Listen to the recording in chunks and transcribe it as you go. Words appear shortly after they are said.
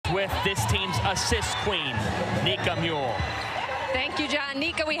with this team's assist queen, Nika Muhl. Thank you, John.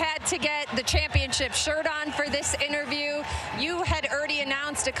 Nika, we had to get the championship shirt on for this interview. You had already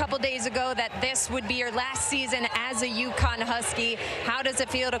announced a couple days ago that this would be your last season as a UConn Husky. How does it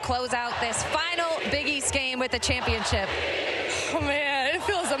feel to close out this final Big East game with a championship? Oh, man, it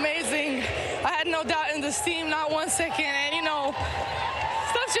feels amazing. I had no doubt in this team, not 1 second. And, you know,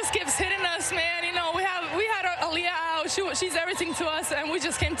 stuff just keeps hitting us, man. You know, we had Aaliyah out. She's everything to us, and we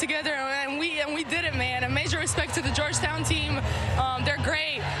just came together, and we did it, man. And major respect to the Georgetown team. They're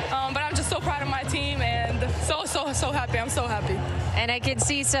great, but I'm just so proud of my team, and so happy. I'm so happy. And I can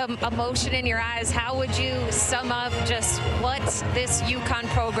see some emotion in your eyes. How would you sum up just what this UConn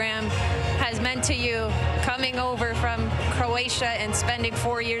program has meant to you coming over from Croatia and spending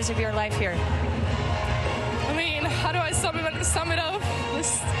 4 years of your life here? I mean, how do I sum it up?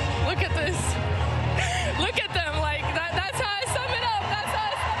 Just look at this. Look at them. Like, that's how I sum it up. That's how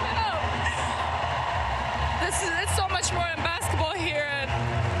I sum it up. It's so much more in basketball here, and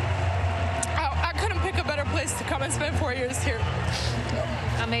I couldn't pick a better place to come and spend 4 years here.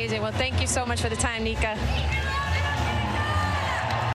 Amazing. Well, thank you so much for the time, Nika.